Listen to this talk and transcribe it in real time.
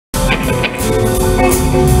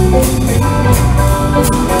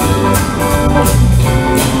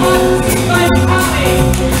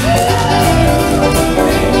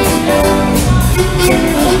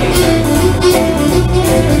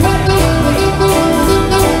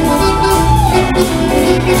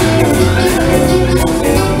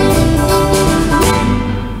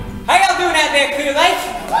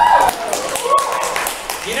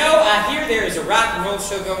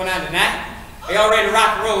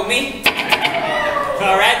with me?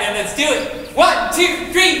 Alright, then let's do it. 1,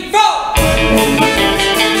 2, 3, 4!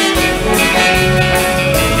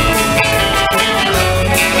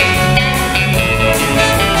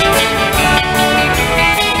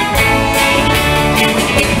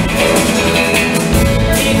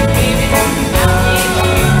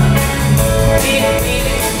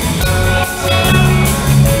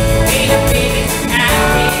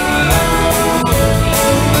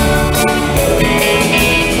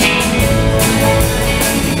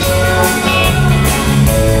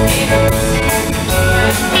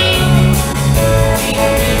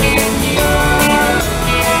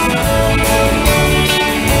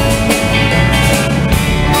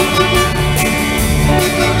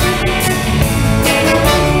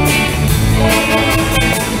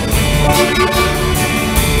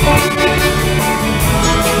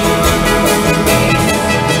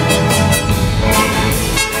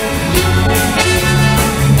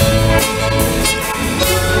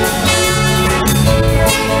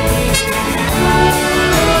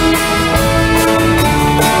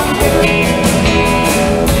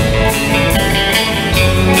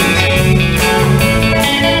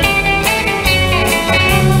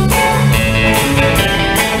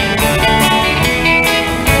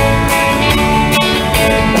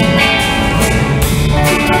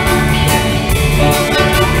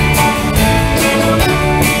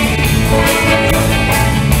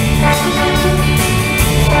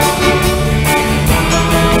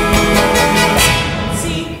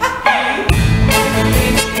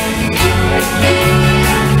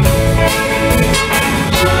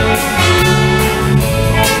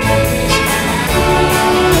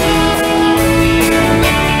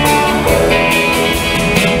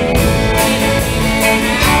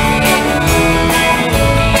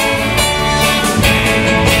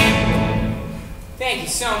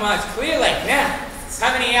 So much. Clear Lake. Now,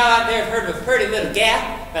 how many of y'all out there have heard of a pretty little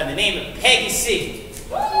gal by the name of Peggy C?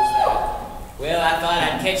 Well, I thought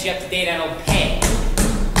I'd catch you up to date on old Peg.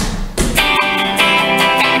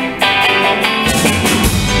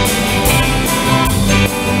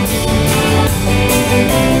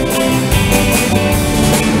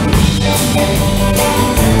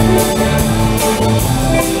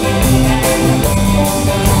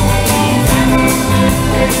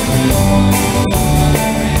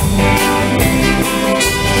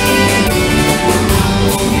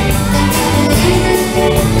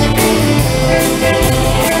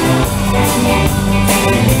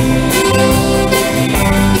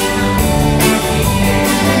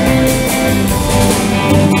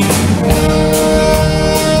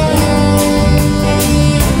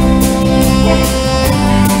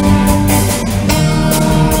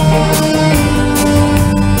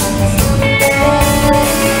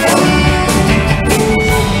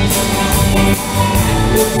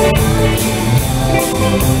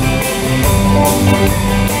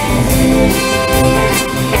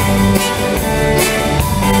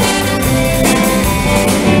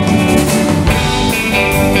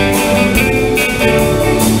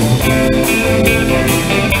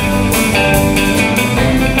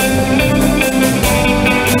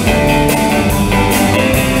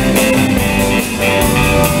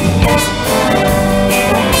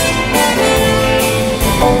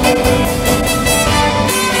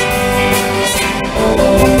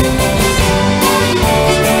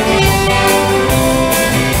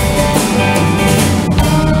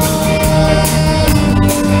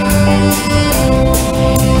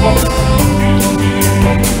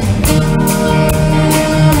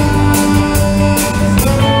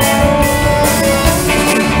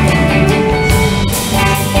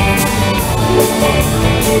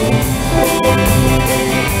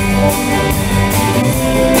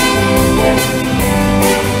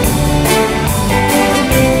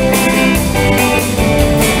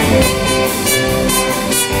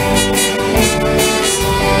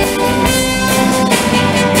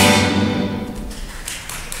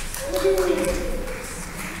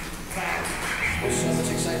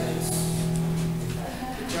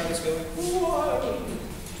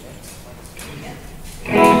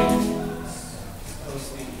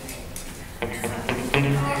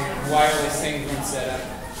 Wireless synchron setup.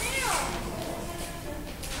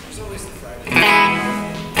 There's always the Friday.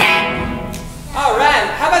 All right,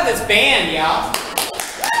 how about this band, y'all?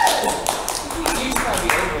 You probably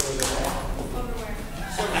over there. Over where?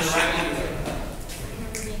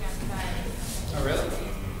 Oh, really?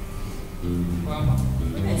 Well,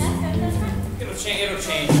 it'll change. It'll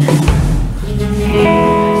change.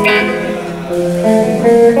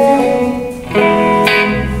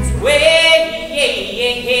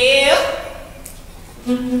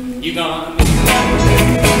 You gonna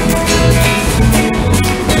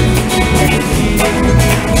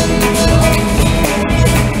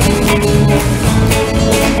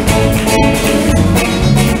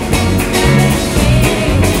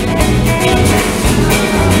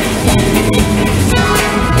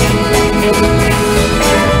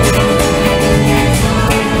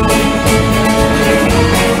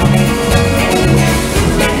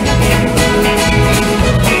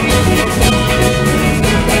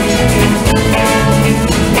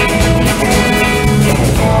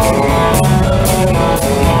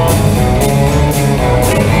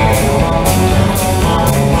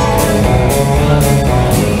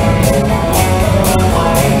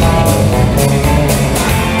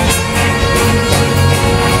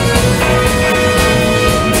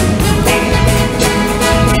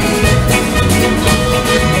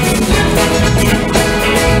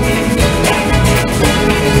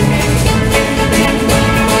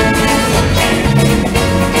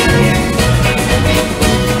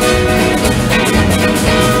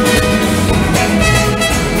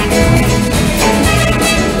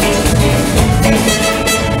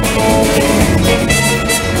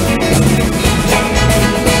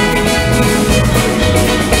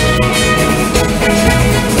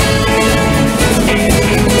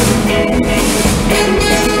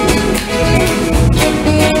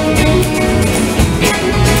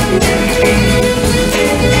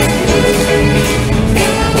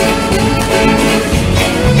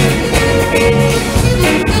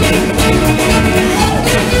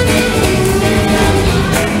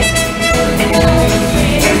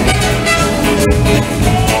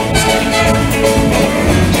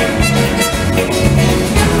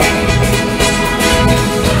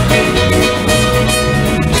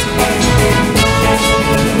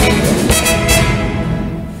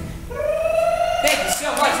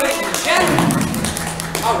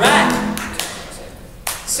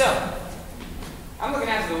So, I'm looking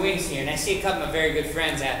out to the wings here, and I see a couple of very good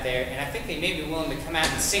friends out there, and I think they may be willing to come out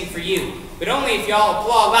and sing for you. But only if y'all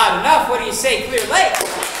applaud loud enough. What do you say, Clear Lake?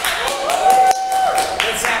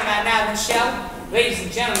 Let's have him out now, then, shall we? Ladies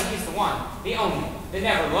and gentlemen, he's the one, the only, the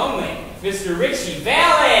never lonely, Mr. Richie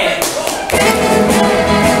Valens.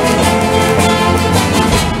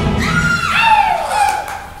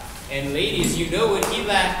 And ladies, you know what he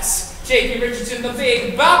lacks. J.P. Richardson, the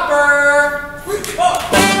Big Bopper.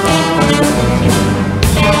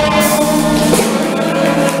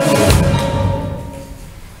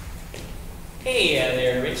 Hey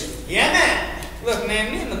there, Richie. Yeah, man. Look,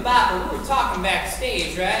 man, me and the Bopper, we were talking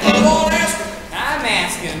backstage, right? I'm asking. I'm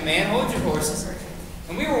asking, man. Hold your horses.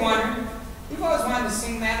 And we were wondering, we've always wanted to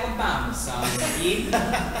sing that La Bamba song with you.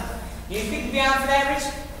 You think you'd be on for that,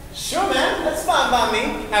 Richie? Sure, man. That's fine by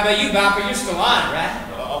me. How about you, Bopper? You're still on it, right?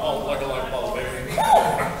 I'm like a light bulb, baby.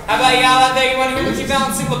 How about y'all out there? You want to hear Richie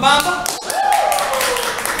Valens sing La Bamba?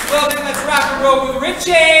 Well, then let's rock and roll with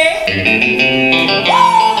Richie.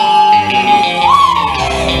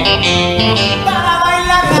 Para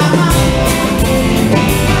bailar la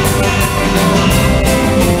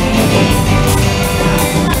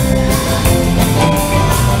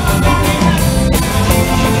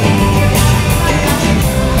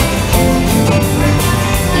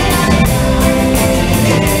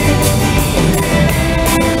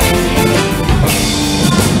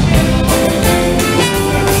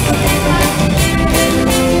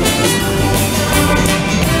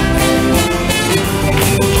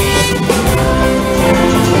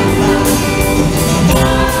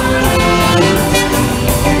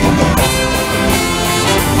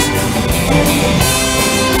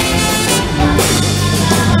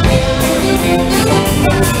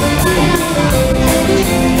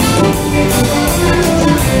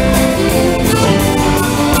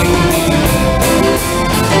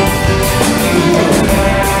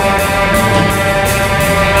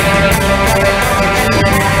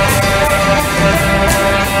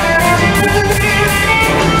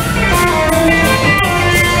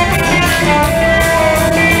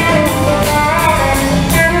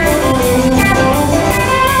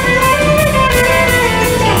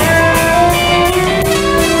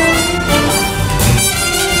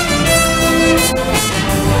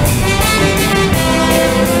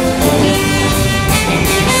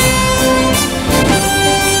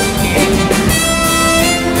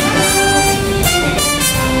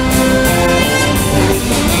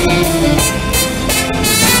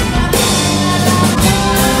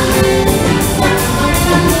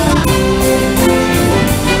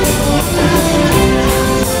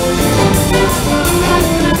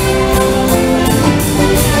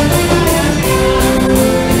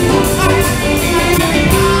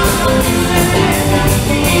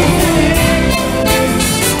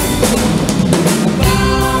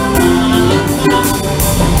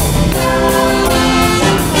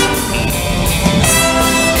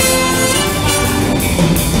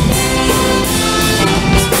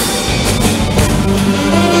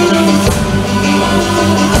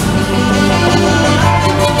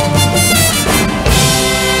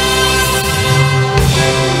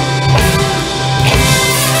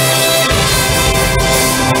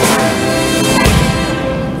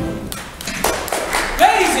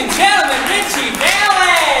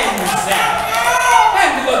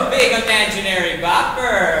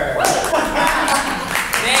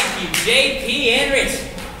JP and Rich.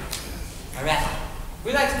 All right,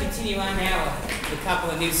 we'd like to continue on now with a couple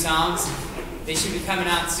of new songs. They should be coming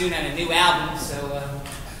out soon on a new album, so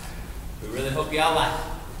we really hope y'all like it.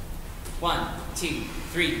 1, 2,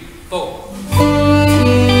 3,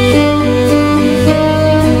 4.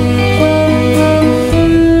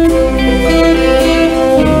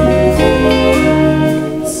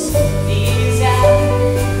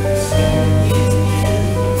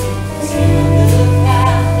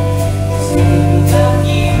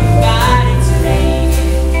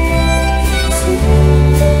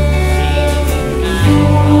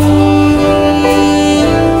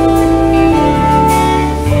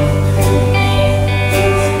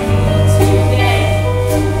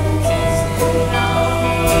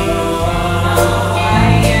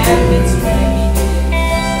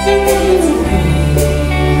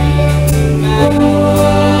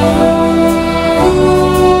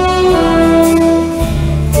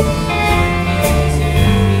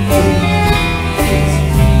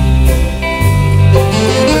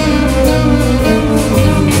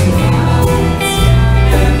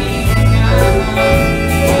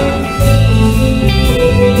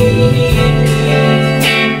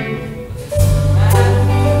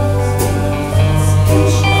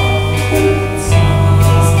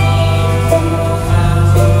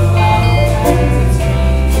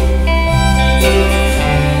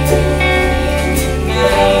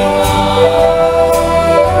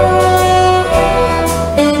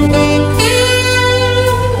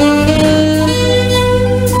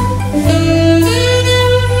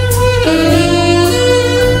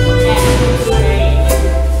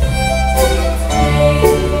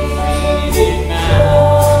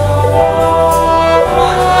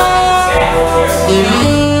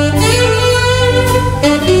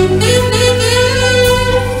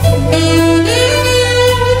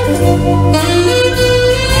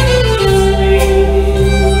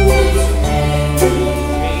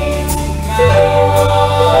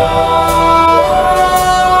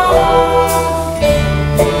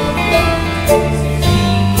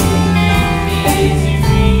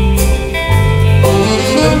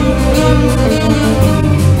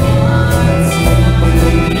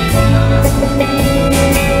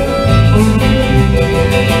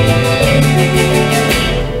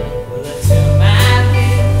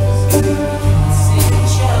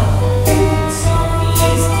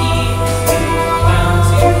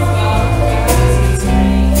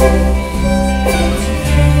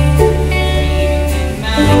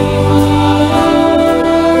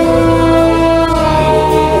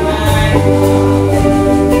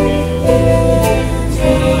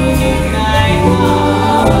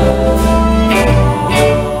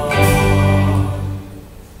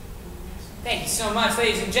 Thank you so much,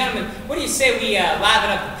 ladies and gentlemen. What do you say we liven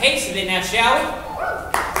up the pace a bit now, shall we?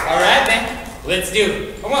 All right, then. Let's do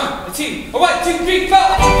it. A 1, a 2, a 1, 2, 3, 4.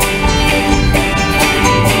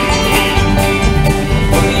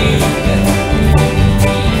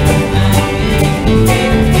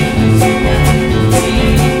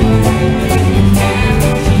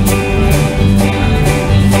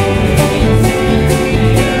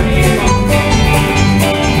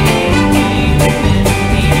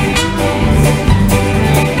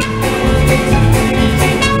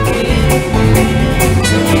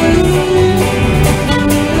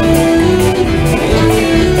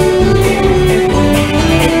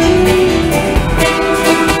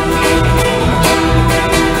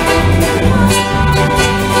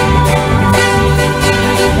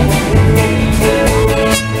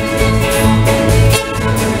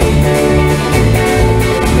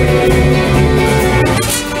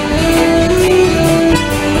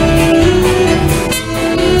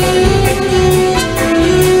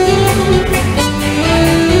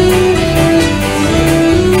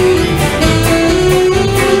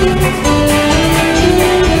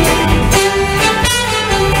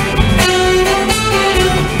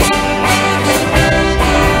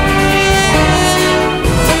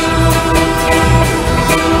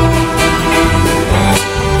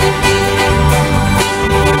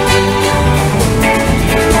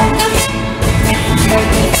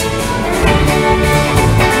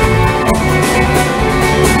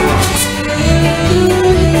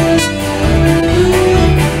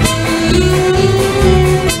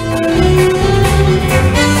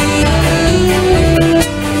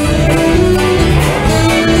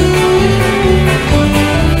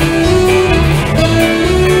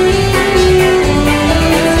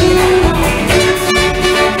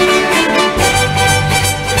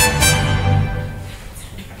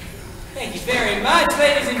 Thank you very much,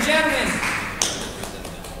 ladies and gentlemen.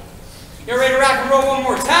 You're ready to rock and roll one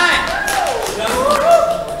more time?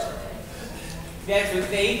 That's what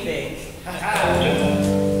they think.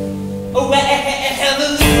 Oh,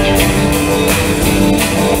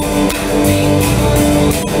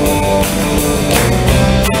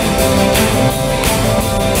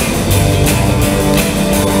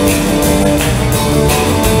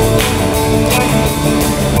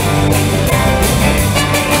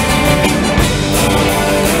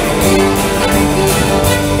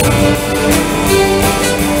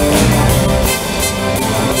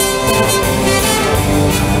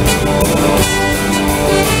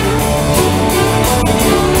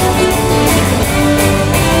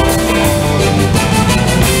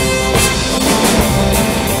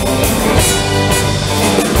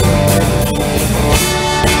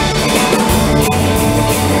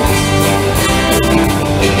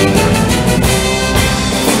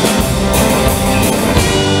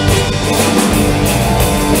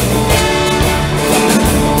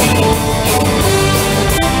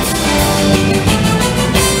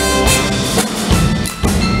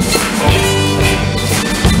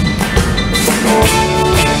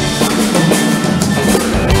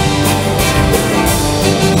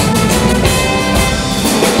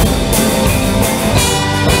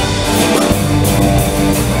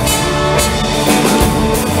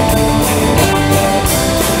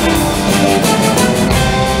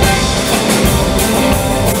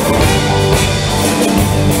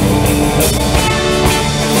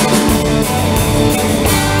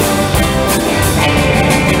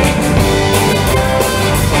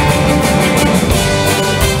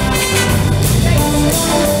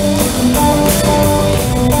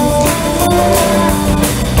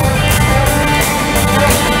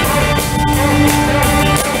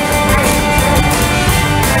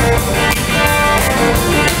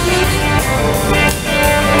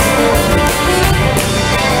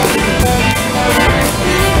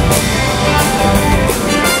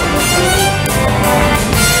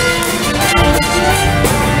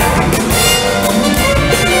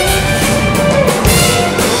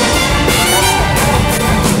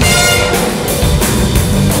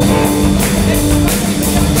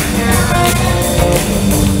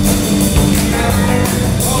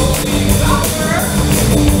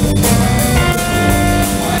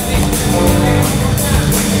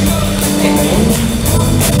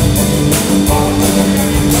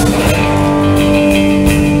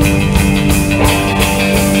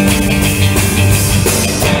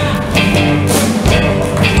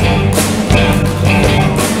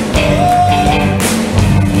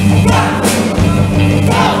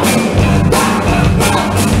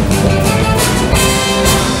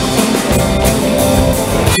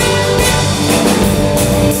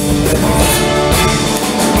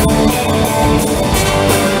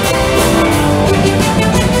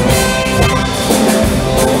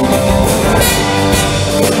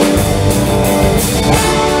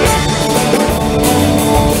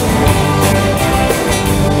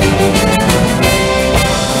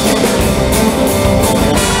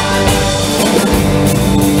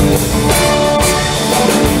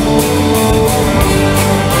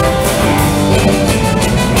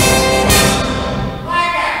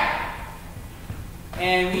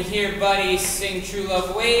 and we hear buddies sing True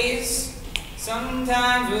Love Ways.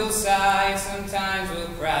 Sometimes we'll sigh, sometimes we'll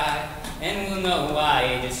cry, and we'll know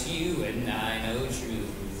why just you and I know true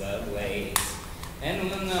love ways. And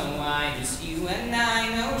we'll know why just you and I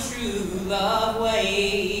know true love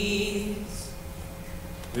ways.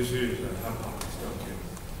 This is Hot Pockets, don't you?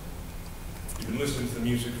 You've been listening to the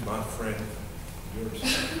music of my friend, yours,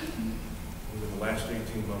 who in the last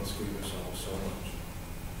 18 months gave us all so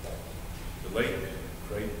much. The late,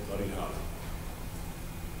 great Buddy Holly.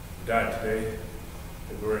 He died today,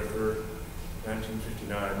 February 3rd,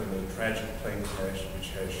 1959, in a tragic plane crash which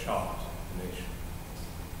has shocked the nation.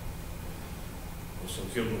 Also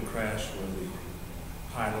killed in the crash were the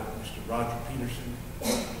pilot, Mr. Roger Peterson,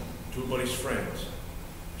 two of Buddy's friends,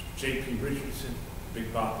 Mr. J.P. Richardson,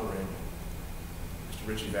 Big Bopper, and Mr.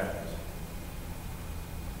 Richie Valens.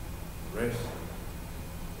 The rest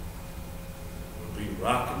will be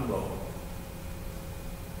rock and roll.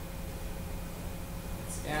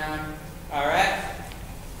 Down. All right.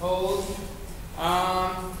 Hold.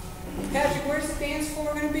 Patrick, where's the dance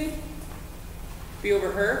floor going to be? Be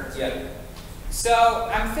over her? Yeah. So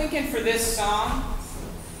I'm thinking for this song,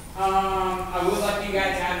 I would like you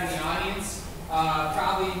guys out in the audience,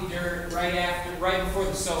 probably right before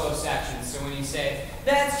the solo section. So when you say,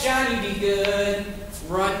 "That's Johnny B. Good,"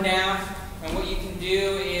 run down, and what you can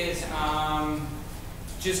do is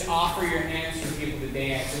just offer your hands for people to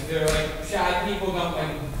dance. If they're like shy people, don't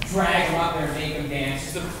like drag them up there and make them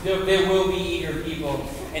dance. There will be eager people,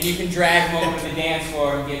 and you can drag them over to the dance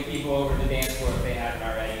floor and get people over to the dance floor if they haven't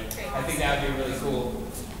already. I think that would be really cool.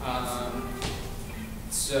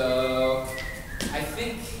 So I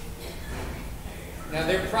think now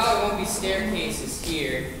there probably won't be staircases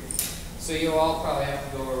here, so you'll all probably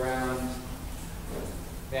have to go around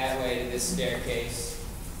that way to this staircase.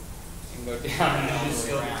 And go down and all the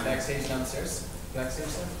way around. Backstage downstairs? Backstage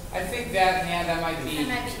there? I think that might be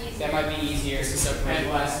That might be easier. and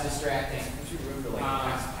less distracting. Would you room to like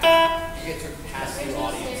Um, you get to pass There's the no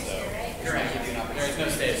audience stairs though? here, right? You're right, you do not. There's no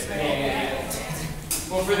stairs. Yeah.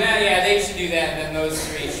 Well, for that, yeah, they should do that. And then those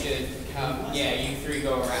three should come. Yeah, you three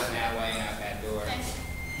go around that way and out that door.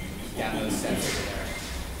 Down those steps over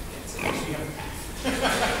there.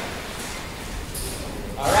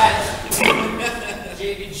 All right.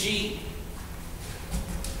 JBG.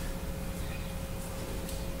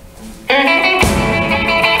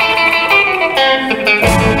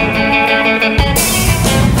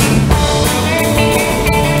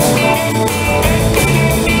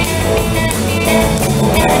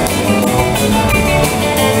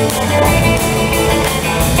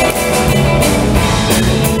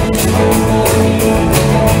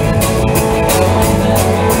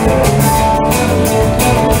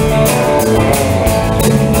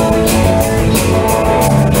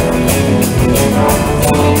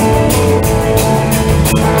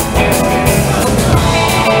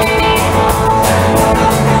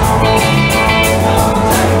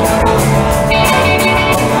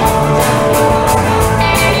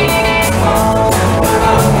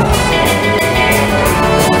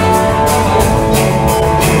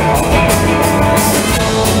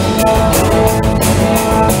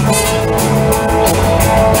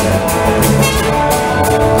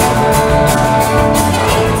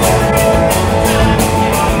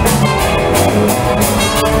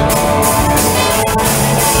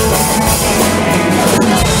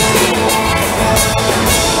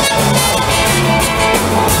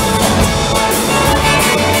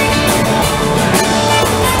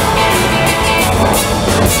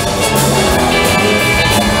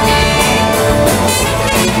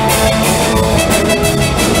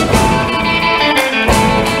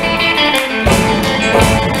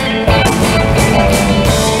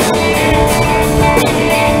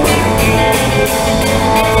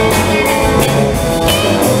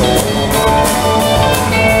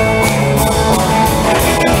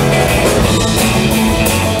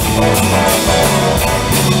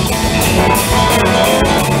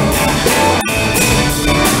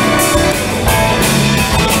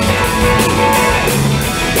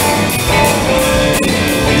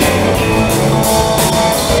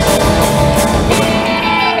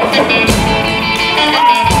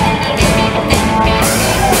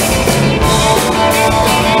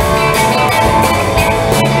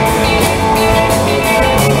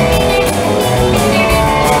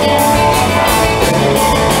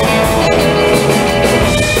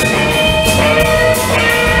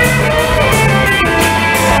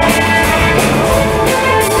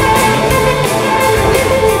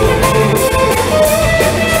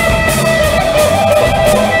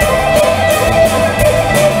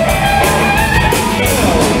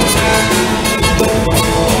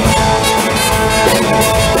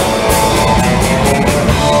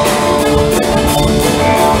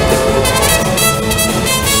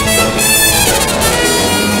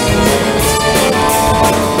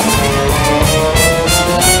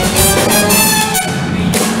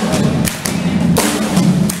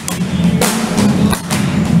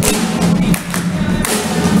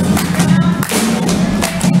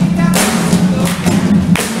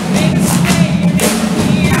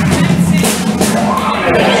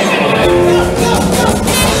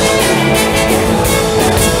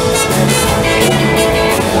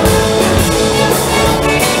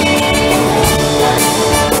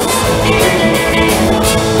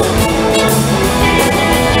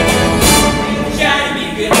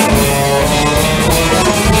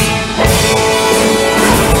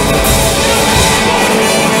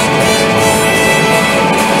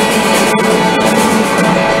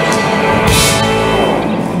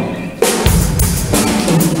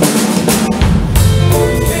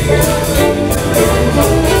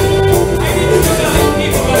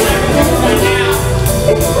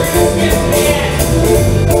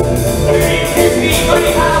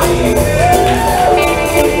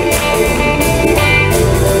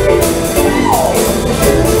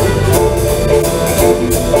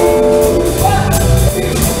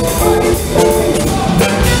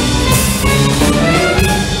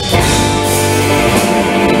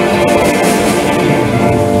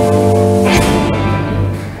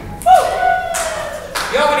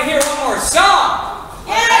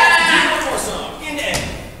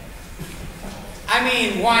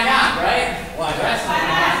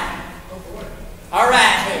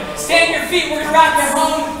 feet, we're gonna rock you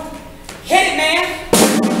home. Hit it, man.